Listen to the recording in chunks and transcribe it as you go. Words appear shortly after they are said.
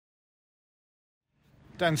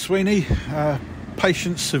Dan Sweeney,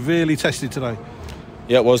 patience severely tested today.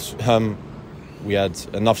 Yeah, it was. We had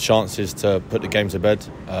enough chances to put the game to bed.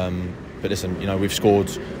 But listen, we've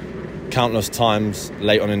scored countless times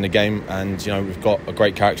late on in the game, and we've got a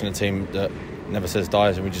great character in the team that never says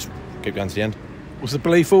dies, and we just keep going to the end. Was the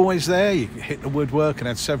belief always there? You hit the woodwork and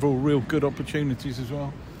had several real good opportunities as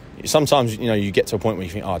well. Sometimes you get to a point where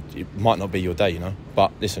you think, it might not be your day,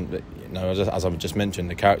 But listen, as I've just mentioned,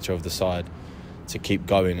 the character of the side to keep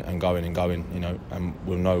going and going and going, and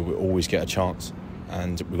we'll know we'll always get a chance,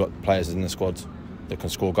 and we've got players in the squad that can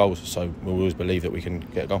score goals, so we'll always believe that we can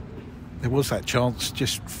get a goal. There was that chance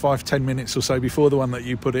just 5-10 minutes or so before the one that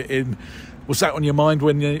you put it in. Was that on your mind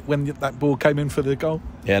when that ball came in for the goal?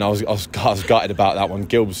 Yeah, and I was gutted about that one.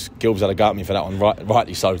 Gibbs had a go at me for that one,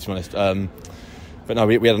 rightly so, to be honest. But no,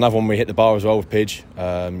 we had another one where we hit the bar as well with Pidge.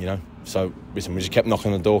 So listen, we just kept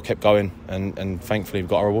knocking on the door, kept going, and thankfully we've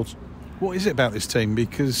got our rewards. What is it about this team?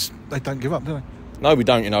 Because they don't give up, do they? No, we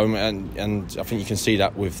don't, and I think you can see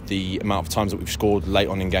that with the amount of times that we've scored late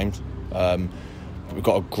on in games. We've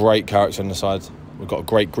got a great character on the side. We've got a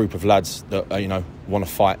great group of lads that want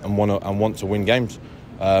to fight and want to win games,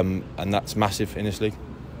 and that's massive in this league.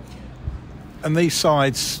 And these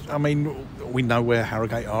sides, I mean, we know where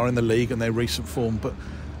Harrogate are in the league and their recent form, but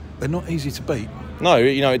they're not easy to beat. No,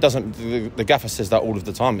 it doesn't. The gaffer says that all of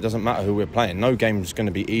the time. It doesn't matter who we're playing. No game's going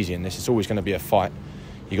to be easy in this. It's always going to be a fight.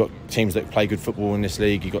 You got teams that play good football in this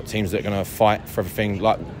league. You got teams that are going to fight for everything.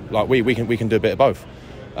 Like we can do a bit of both.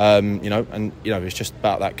 And it's just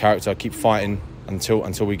about that character. Keep fighting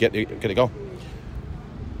until we get the goal.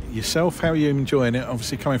 Yourself, how are you enjoying it?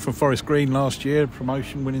 Obviously coming from Forest Green last year,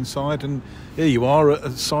 promotion winning side, and here you are at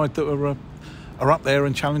a side that are up there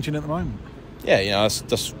and challenging at the moment. Yeah, that's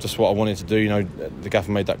just what I wanted to do. The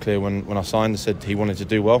gaffer made that clear when I signed. He said he wanted to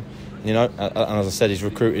do well. And as I said, he's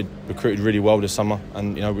recruited really well this summer,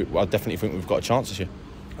 and I definitely think we've got a chance this year.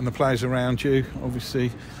 And the players around you,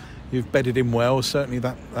 obviously, you've bedded in well. Certainly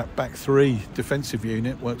that back three defensive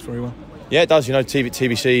unit works very well. Yeah, it does.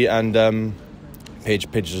 TBC and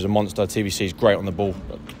Pidge is a monster. TBC is great on the ball,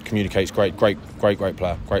 communicates great player, great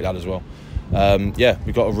lad as well.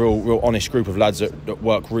 We've got a real honest group of lads that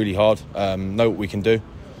work really hard, know what we can do.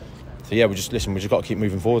 So yeah, we just got to keep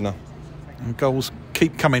moving forward now. And goals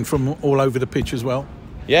keep coming from all over the pitch as well.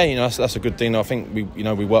 Yeah, that's a good thing. I think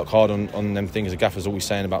we work hard on them things. The gaffer's always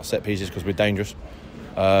saying about set pieces because we're dangerous.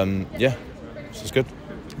 So it's good.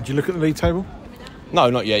 Did you look at the league table? No,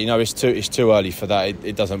 not yet. It's too early for that.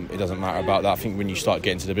 It doesn't matter about that. I think when you start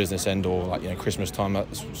getting to the business end or Christmas time,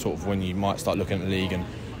 that's sort of when you might start looking at the league and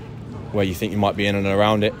where you think you might be in and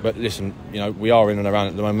around it. But listen, we are in and around it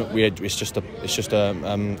at the moment. It's just a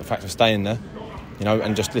fact of staying there,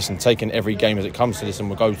 and just listen, taking every game as it comes to this. And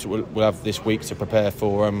we'll have this week to prepare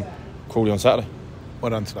for Crawley on Saturday.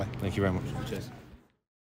 Well done today. Thank you very much. Cheers.